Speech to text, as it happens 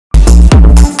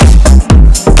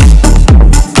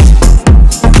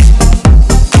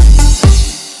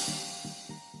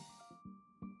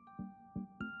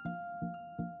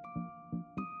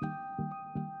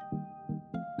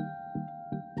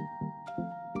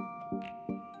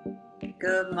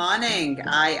Good morning.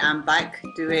 I am back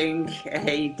doing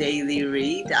a daily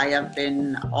read. I have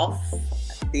been off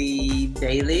the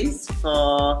dailies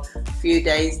for a few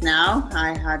days now.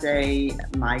 I had a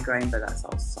migraine, but that's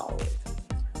all solved.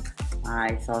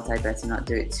 I thought I'd better not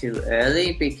do it too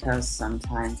early because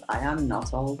sometimes I am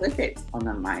not all with it on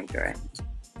a migraine.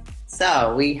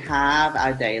 So we have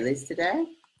our dailies today,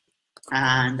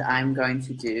 and I'm going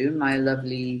to do my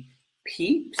lovely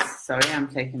peeps. Sorry, I'm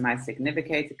taking my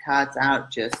significator cards out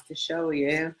just to show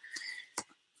you.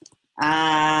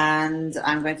 And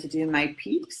I'm going to do my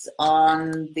peeps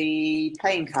on the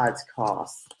playing cards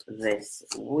course this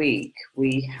week.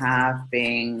 We have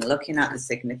been looking at the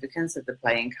significance of the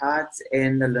playing cards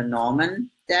in the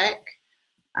Lenormand deck,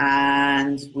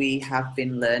 and we have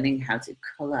been learning how to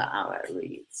color our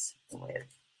reads with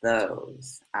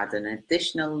those. Add an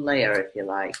additional layer, if you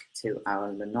like, to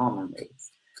our Lenormand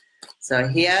reads. So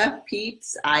here,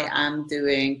 peeps, I am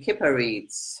doing Kipper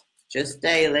reads, just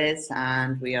dailies,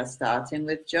 and we are starting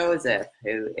with Joseph,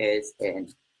 who is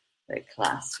in the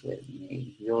class with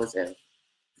me. Joseph.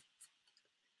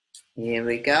 Here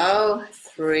we go,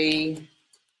 3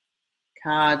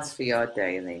 cards for your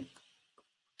daily.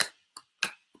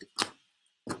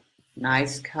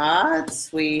 Nice cards.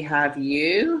 We have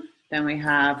you, then we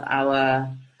have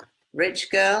our rich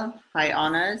girl, high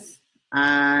honors,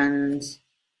 and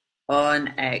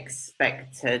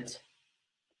unexpected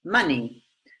money.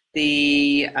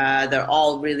 They're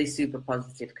all really super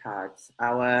positive cards.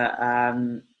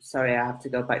 Our sorry, I have to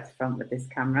go back to front with this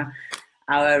camera.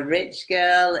 Our rich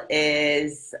girl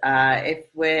is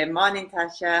morning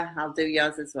Tasha, I'll do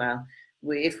yours as well.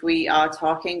 If we are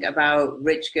talking about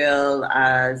rich girl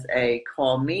as a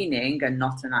core meaning and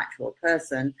not an actual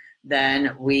person,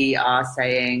 then we are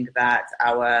saying that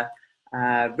our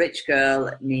rich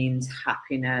girl means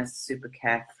happiness, super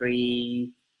carefree,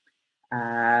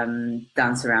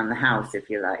 dance around the house, if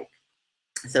you like.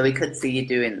 So we could see you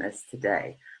doing this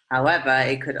today. However,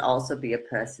 it could also be a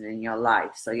person in your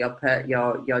life. So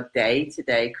your day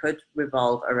today could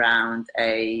revolve around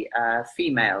a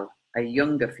female, a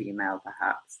younger female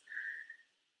perhaps.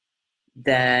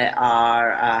 There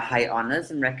are high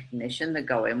honors and recognition that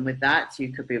go in with that.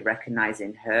 You could be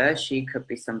recognizing her. She could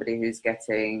be somebody who's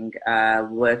getting,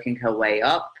 working her way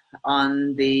up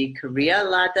on the career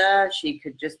ladder. She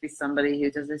could just be somebody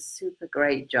who does a super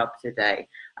great job today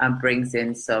and brings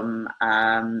in some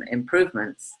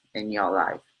improvements in your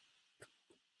life.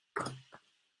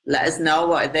 Let us know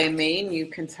what they mean. You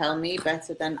can tell me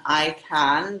better than I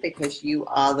can because you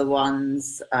are the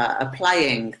ones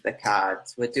applying the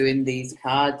cards. We're doing these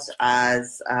cards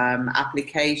as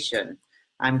application.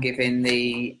 I'm giving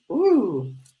the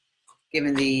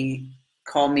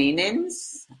core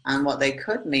meanings and what they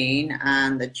could mean,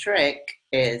 and the trick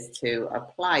is to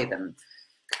apply them.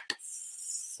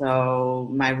 So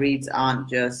my reads aren't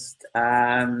just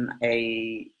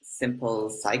a simple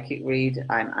psychic read.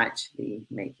 I'm actually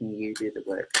making you do the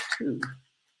work too.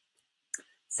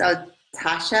 So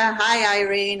Tasha, hi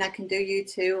Irene, I can do you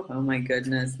too. Oh my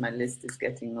goodness, my list is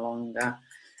getting longer.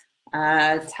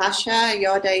 Tasha,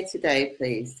 your day today,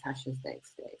 please. Tasha's day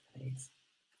today, please.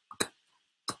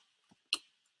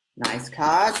 Nice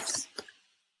cards.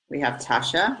 We have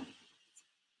Tasha.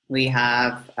 We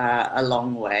have a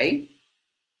long way.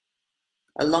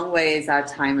 A long way is our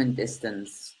time and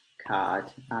distance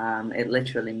card. It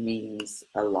literally means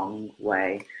a long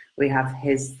way. We have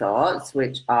his thoughts,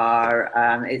 which are,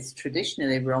 it's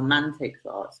traditionally romantic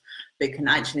thoughts, but it can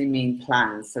actually mean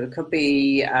plans. So it could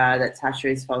be that Tasha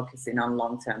is focusing on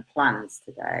long-term plans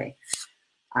today.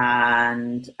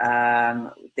 And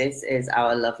this is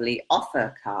our lovely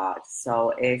offer card.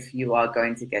 So if you are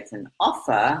going to get an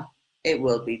offer, it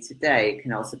will be today. It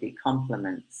can also be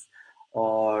compliments,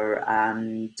 or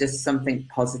just something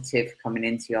positive coming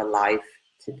into your life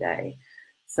today.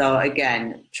 So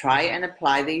again, try and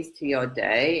apply these to your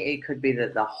day. It could be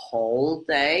that the whole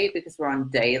day, because we're on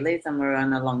dailies and we're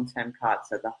on a long-term card,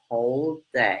 so the whole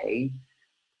day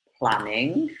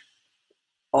planning,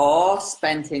 or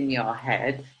spent in your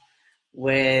head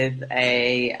with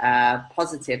a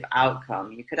positive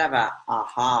outcome. You could have an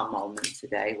aha moment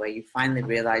today where you finally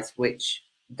realize which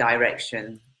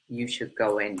direction you should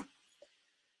go in.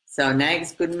 So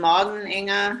next, good morning,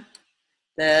 Inga.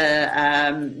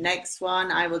 The next one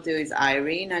I will do is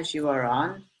Irene, as you are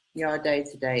on. Your day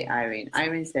today, Irene.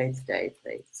 Irene's day today,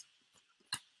 please.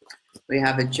 We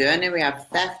have a journey, we have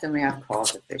theft, and we have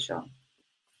court official.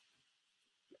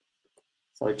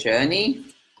 So journey,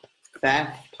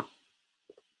 theft,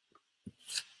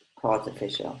 court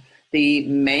official. The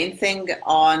main thing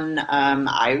on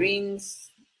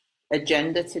Irene's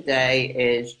agenda today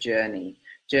is journey.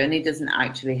 Journey doesn't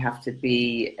actually have to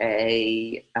be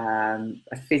a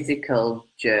physical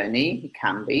journey. It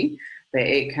can be, but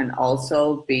it can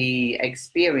also be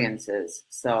experiences.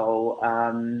 So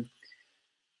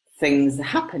things,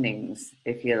 happenings,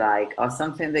 if you like, or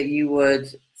something that you would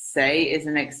say is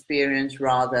an experience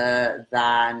rather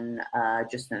than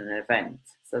just an event.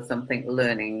 So something,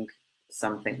 learning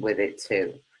something with it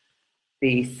too.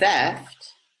 The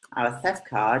theft, our theft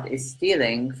card, is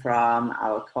stealing from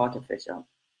our court official.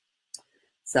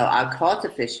 So our court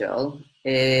official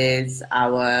is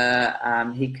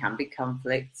our, he can be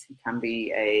conflict, he can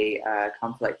be a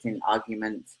conflicting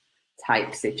argument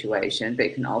type situation, but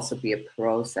it can also be a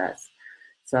process.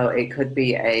 So it could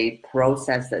be a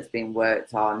process that's been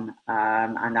worked on,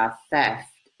 and our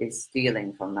theft is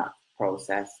stealing from that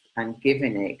process and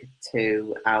giving it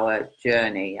to our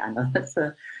journey. I know it's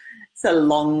a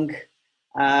long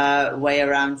way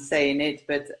around saying it,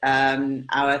 but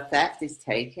our theft is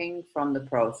taking from the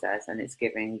process and it's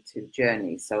giving to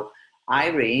journey. So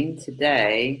Irene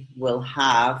today will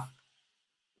have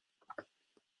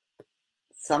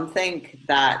something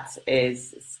that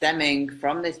is stemming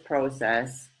from this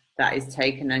process that is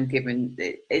taken and given.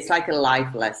 It's like a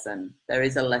life lesson. There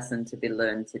is a lesson to be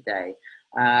learned today.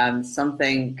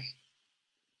 Something,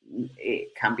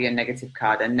 it can be a negative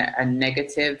card, a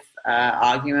negative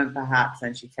argument perhaps,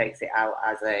 and she takes it out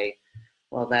as a,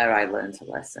 well, there I learned a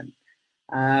lesson.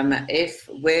 If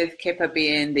with Kipper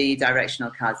being the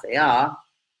directional cards they are,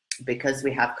 because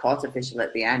we have court official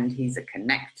at the end, he's a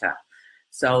connector.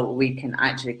 So we can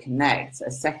actually connect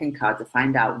a second card to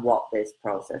find out what this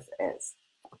process is.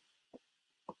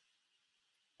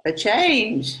 A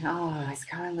change. Oh, it's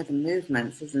going with the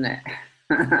movements, isn't it?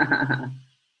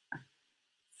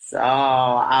 So,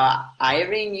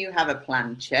 Irene, you have a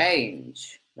planned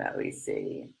change that we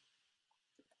see.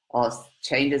 Or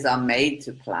changes are made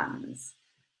to plans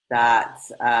that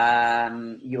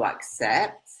you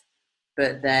accept,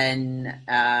 but then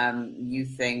you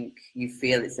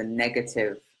feel it's a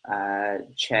negative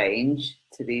change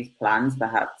to these plans.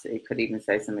 Perhaps it could even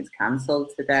say something's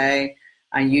cancelled today,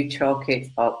 and you chalk it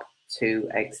up to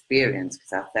experience,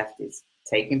 because our theft is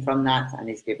taken from that and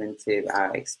is given to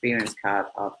our experience card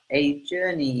of a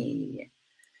journey.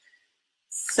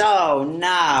 So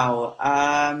now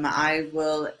I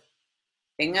will,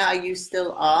 Inga, are you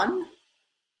still on?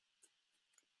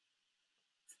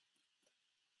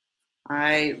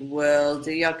 I will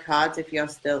do your cards if you're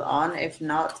still on. If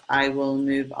not, I will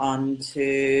move on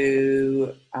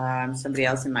to somebody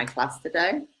else in my class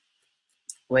today,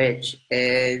 which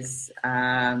is,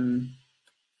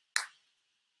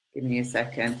 give me a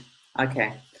second.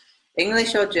 Okay.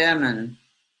 English or German?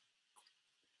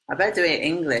 I better do it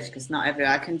English because not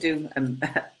I can do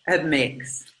a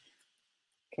mix.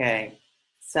 Okay.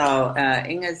 So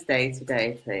Inga's day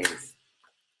today, please.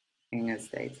 Inga's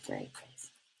day today,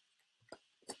 please.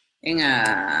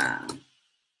 Inga,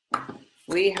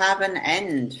 we have an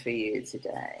end for you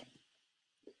today.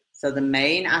 So the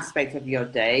main aspect of your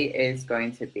day is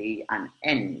going to be an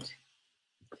end.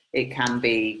 It can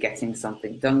be getting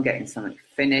something done, getting something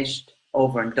finished,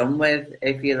 over and done with,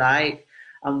 if you like.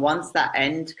 And once that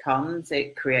end comes,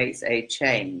 it creates a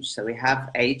change. So we have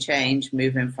a change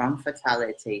moving from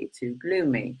fatality to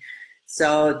gloomy.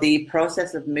 So the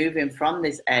process of moving from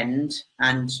this end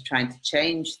and trying to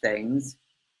change things,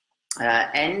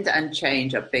 end and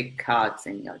change are big cards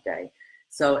in your day.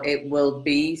 So it will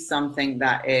be something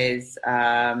that is,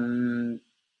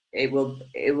 it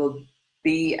will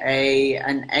be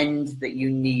an end that you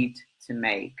need to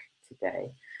make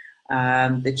today.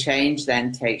 The change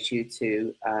then takes you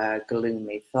to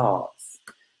gloomy thoughts.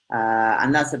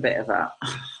 And that's a bit of a,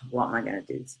 what am I going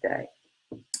to do today?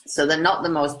 So they're not the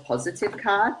most positive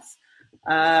cards,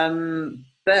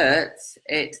 but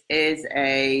it is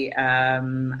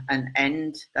an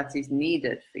end that is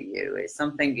needed for you. It's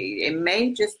something, it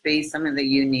may just be something that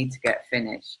you need to get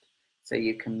finished so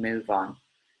you can move on.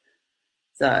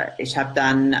 So, ich habe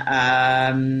dann,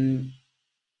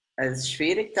 es ist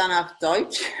schwierig dann auf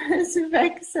Deutsch zu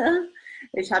wechseln.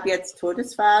 Ich habe jetzt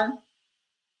Todesfall,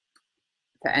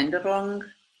 Veränderung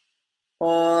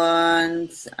und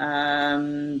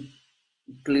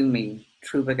gloomy,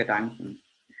 trübe Gedanken.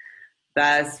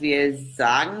 Was wir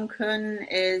sagen können,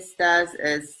 ist, dass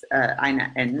es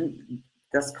eine Ende,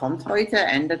 das kommt heute,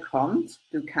 Ende kommt.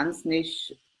 Du kannst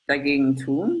nicht dagegen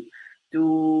tun.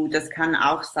 Das kann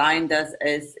auch sein, dass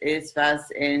es ist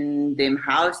was in dem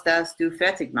Haus, das du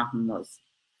fertig machen musst.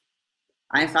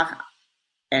 Einfach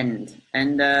Ende.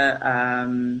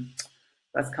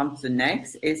 Was kommt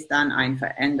zunächst, ist dann eine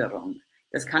Veränderung.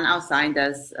 Das kann auch sein,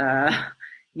 dass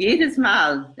Jedes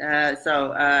Mal.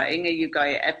 So Inge, you got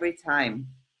it every time.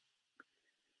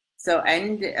 So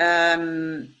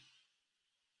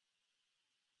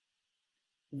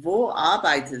wo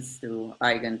arbeitest du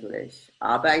eigentlich?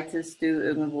 Arbeitest du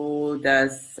irgendwo,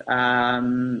 dass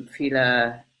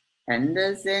viele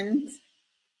Hände sind?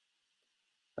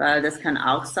 Weil das kann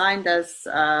auch sein, dass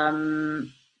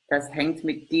das hängt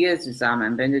mit dir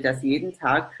zusammen. Wenn du das jeden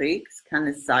Tag kriegst, kann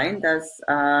es sein, dass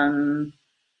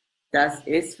das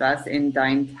ist, was in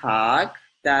deinem Tag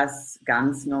das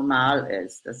ganz normal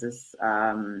ist. Das ist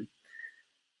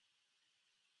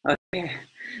okay.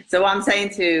 So what I'm saying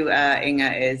to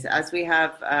Inga is, as we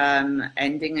have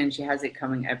ending and she has it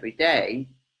coming every day,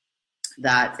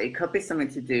 that it could be something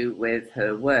to do with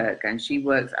her work, and she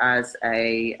works as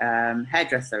a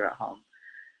hairdresser at home.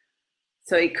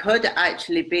 So it could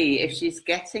actually be, if she's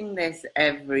getting this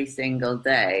every single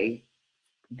day,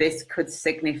 this could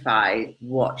signify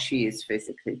what she is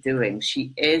physically doing.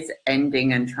 She is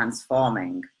ending and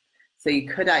transforming. So you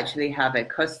could actually have a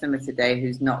customer today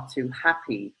who's not too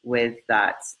happy with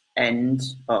that end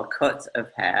or cut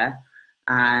of hair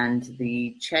and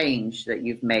the change that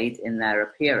you've made in their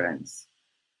appearance.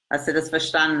 Hast du das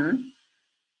verstanden?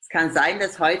 Es kann sein,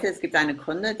 dass heute es gibt einen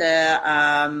Kunde,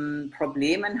 der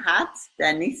Probleme hat,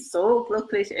 der nicht so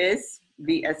glücklich ist,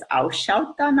 wie es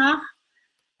ausschaut danach.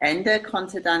 Ende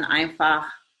konnte dann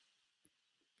einfach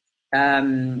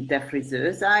der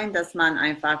Friseur sein, dass man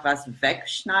einfach was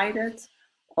wegschneidet,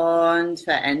 und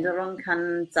Veränderung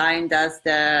kann sein, dass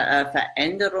der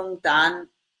Veränderung dann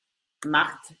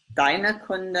macht deine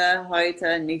Kunde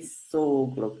heute nicht so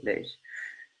glücklich.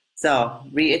 So,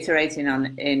 reiterating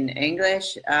in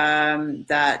English,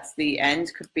 that the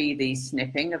end could be the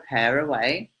snipping of hair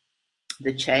away.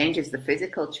 The change is the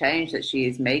physical change that she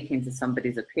is making to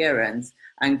somebody's appearance,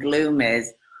 and gloom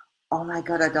is, oh my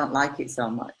God, I don't like it so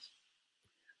much.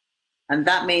 And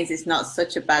that means it's not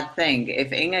such a bad thing.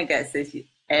 If Inge gets this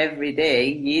every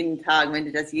day, jeden Tag, wenn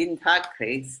du das jeden Tag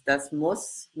kriegst, das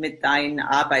muss mit deiner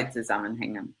Arbeit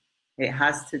zusammenhängen. It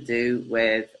has to do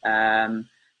with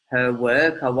her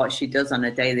work or what she does on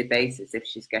a daily basis, if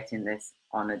she's getting this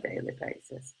on a daily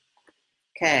basis.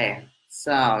 Okay,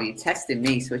 so you tested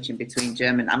me switching between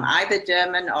German. I'm either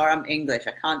German or I'm English.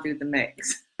 I can't do the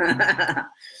mix.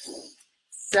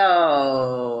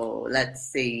 So let's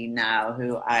see now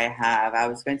who I have. I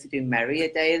was going to do Mary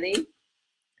a daily,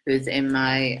 who's in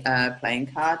my playing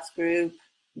cards group.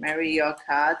 Mary, your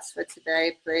cards for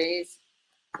today, please.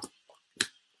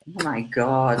 Oh my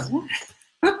God.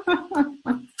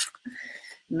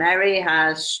 Mary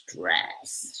has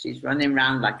stress. She's running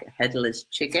around like a headless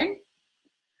chicken.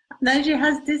 And then she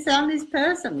has dishonest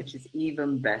person, which is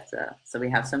even better. So we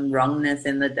have some wrongness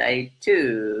in the day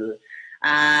too.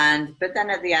 But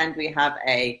then at the end we have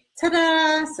a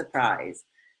ta-da surprise.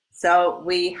 So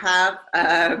we have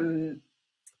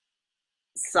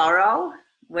sorrow,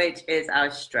 which is our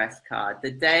stress card.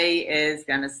 The day is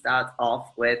going to start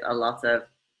off with a lot of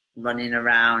running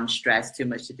around, stress, too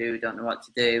much to do, don't know what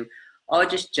to do, or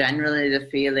just generally the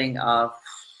feeling of,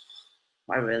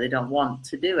 I really don't want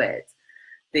to do it.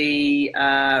 The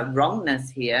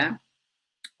wrongness here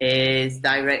is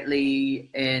directly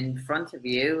in front of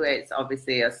you. It's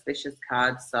obviously a auspicious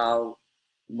card, so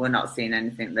we're not seeing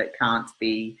anything that can't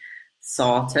be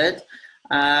sorted.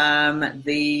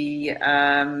 The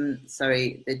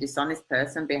dishonest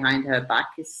person behind her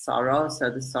back is sorrow. So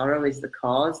the sorrow is the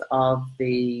cause of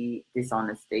the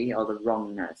dishonesty or the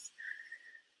wrongness.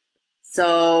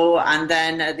 So, and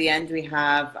then at the end we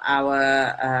have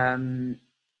our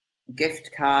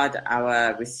gift card,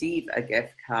 our receive a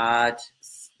gift card,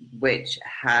 which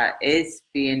is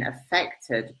being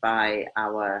affected by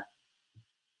our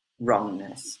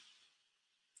wrongness.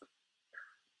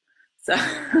 So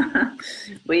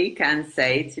we can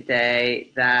say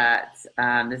today that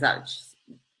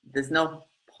there's no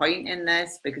point in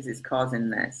this because it's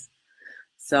causing this.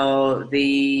 So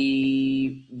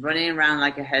the running around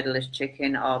like a headless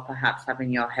chicken, or perhaps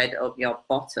having your head up your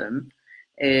bottom,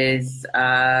 is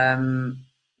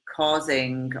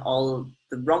causing all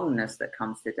the wrongness that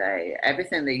comes today.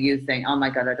 Everything that you think, oh my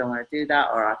God, I don't want to do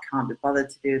that, or I can't be bothered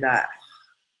to do that,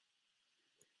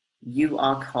 you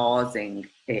are causing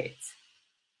it,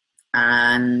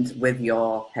 and with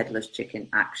your headless chicken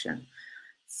action.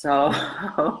 So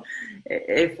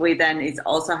if we then, it's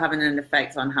also having an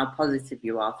effect on how positive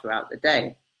you are throughout the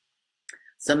day.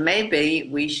 So maybe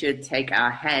we should take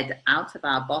our head out of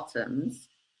our bottoms,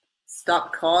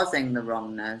 stop causing the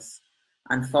wrongness,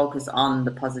 and focus on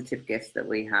the positive gifts that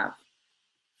we have.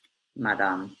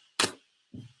 Madame.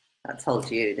 That told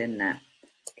you, didn't it?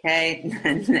 Okay,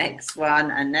 next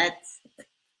one, Annette.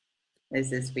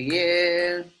 This is for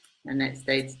you. And next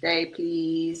day today,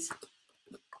 please.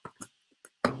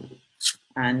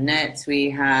 And next we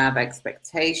have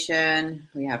expectation,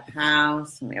 we have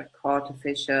house, and we have court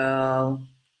official.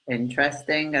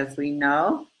 Interesting, as we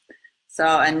know.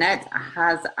 So Annette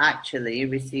has actually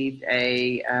received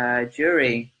a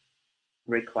jury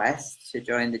request to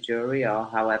join the jury, or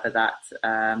however that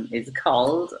is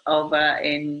called over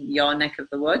in your neck of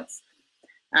the woods.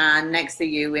 And next to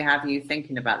you, we have you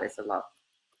thinking about this a lot.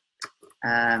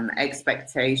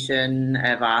 Expectation,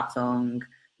 Erwartung,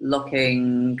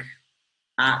 looking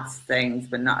at things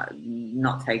but not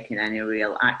taking any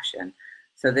real action.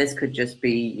 So this could just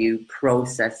be you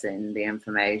processing the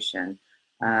information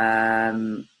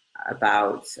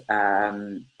about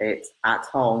it at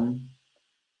home,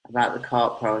 about the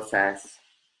court process.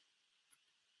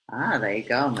 There you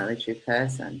go, military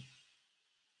person.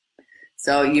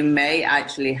 So you may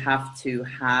actually have to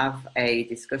have a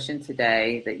discussion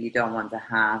today that you don't want to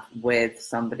have with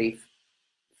somebody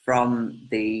from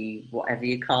the, whatever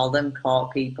you call them,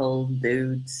 court people,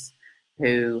 dudes,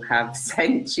 who have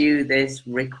sent you this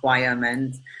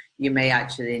requirement. You may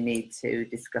actually need to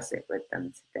discuss it with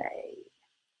them today.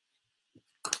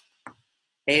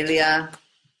 Elia,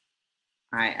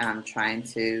 I am trying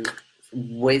to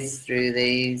whiz through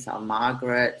these, or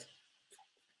Margaret.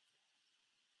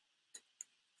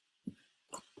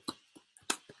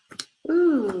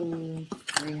 Ooh,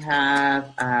 we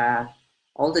have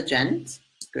older gent,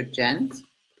 good gent.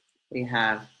 We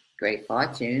have great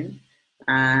fortune,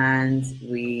 and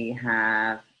we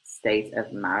have state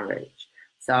of marriage.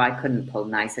 So I couldn't pull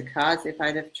nicer cards if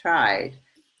I'd have tried.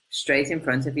 Straight in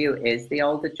front of you is the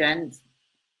older gent.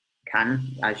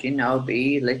 Can, as you know,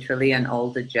 be literally an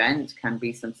older gent, can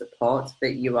be some support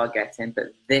that you are getting,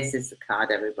 but this is the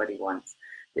card everybody wants.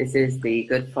 This is the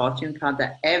good fortune card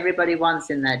that everybody wants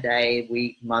in their day,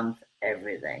 week, month,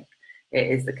 everything. It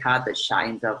is the card that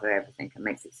shines over everything and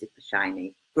makes it super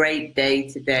shiny. Great day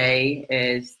today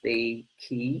is the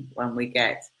key when we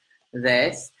get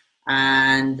this.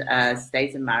 And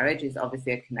state of marriage is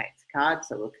obviously a connect card,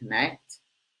 so we'll connect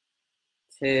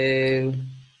to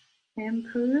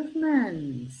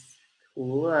improvements.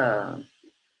 Cool.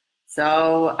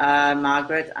 So,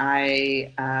 Margaret,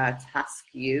 I task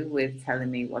you with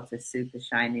telling me what a super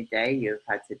shiny day you've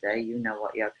had today. You know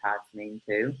what your cards mean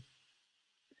too.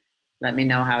 Let me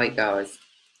know how it goes.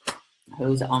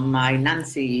 Who's on my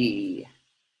Nancy?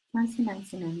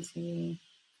 Nancy.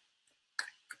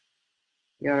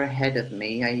 You're ahead of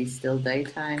me. Are you still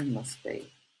daytime? Must be.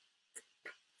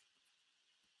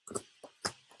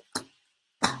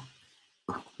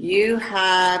 You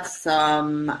have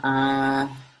some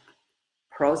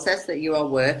process that you are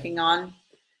working on.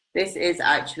 This is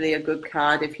actually a good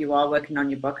card if you are working on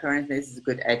your book or anything. This is a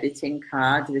good editing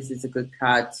card. This is a good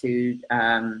card to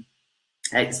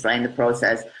explain the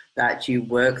process that you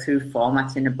work through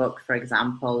formatting a book, for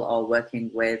example, or working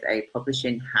with a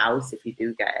publishing house. If you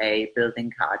do get a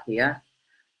building card here,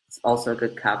 it's also a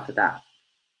good card for that.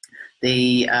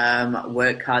 The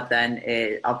work card then,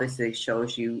 it obviously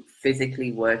shows you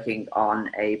physically working on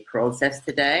a process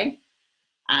today.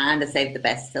 And I saved the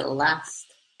best till last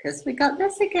because we got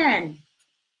this again.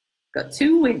 Got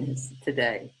 2 wins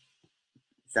today.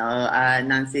 So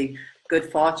Nancy,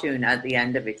 good fortune at the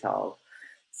end of it all.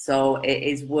 So it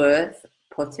is worth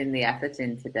putting the effort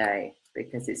in today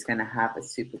because it's going to have a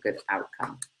super good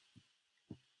outcome.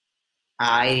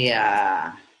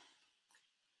 I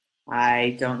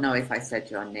don't know if I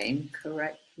said your name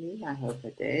correctly. I hope I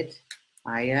did.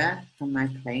 Aya, on my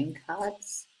playing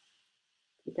cards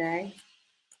today.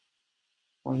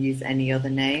 Won't use any other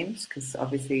names because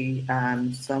obviously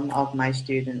some of my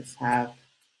students have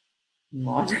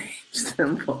more names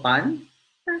than one.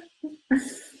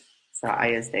 So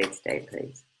Aya's day today,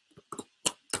 please.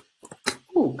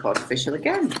 Oh, court official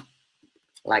again.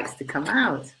 Likes to come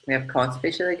out. We have court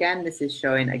official again. This is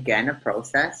showing again a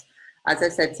process. As I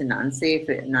said to Nancy, if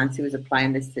Nancy was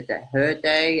applying this to her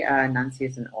day, Nancy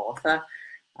is an author.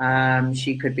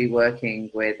 She could be working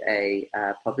with a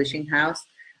publishing house.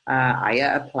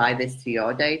 Aya, apply this to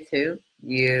your day too.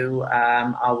 You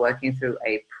are working through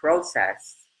a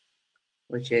process,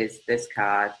 which is this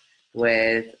card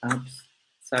with, oops,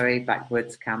 sorry,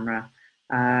 backwards camera.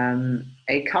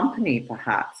 A company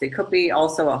perhaps. It could be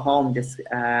also at home, just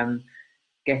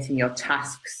getting your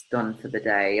tasks done for the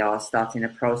day or starting a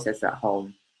process at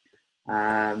home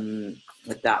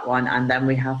with that one. And then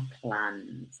we have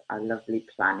plans, a lovely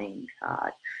planning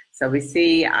card. So we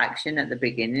see action at the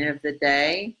beginning of the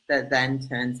day that then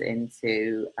turns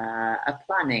into a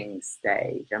planning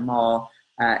stage, a more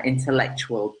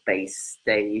intellectual based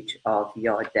stage of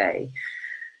your day.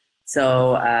 So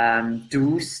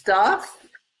do stuff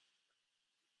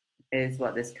is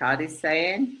what this card is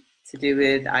saying, to do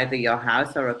with either your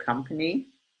house or a company.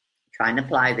 Try and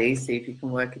apply these, see if you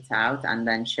can work it out, and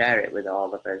then share it with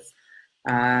all of us.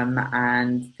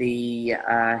 And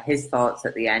his thoughts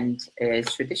at the end is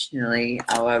traditionally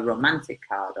our romantic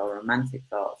card, or romantic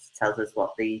thoughts. It tells us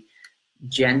what the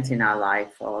gent in our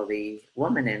life or the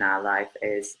woman in our life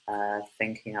is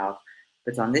thinking of.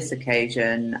 But on this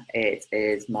occasion, it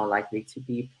is more likely to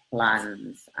be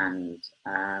plans and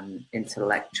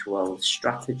intellectual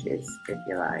strategies, if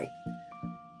you like.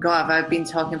 God, I've been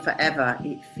talking forever.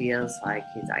 It feels like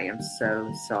it. I am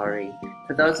so sorry.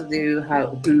 For those of you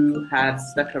who have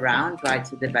stuck around right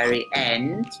to the very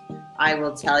end, I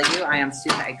will tell you I am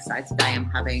super excited. I am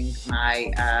having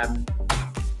my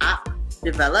app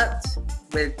developed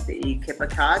with the Kipper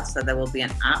card. So there will be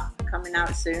an app coming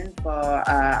out soon for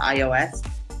iOS.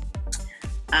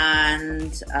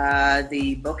 And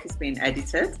the book is being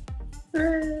edited.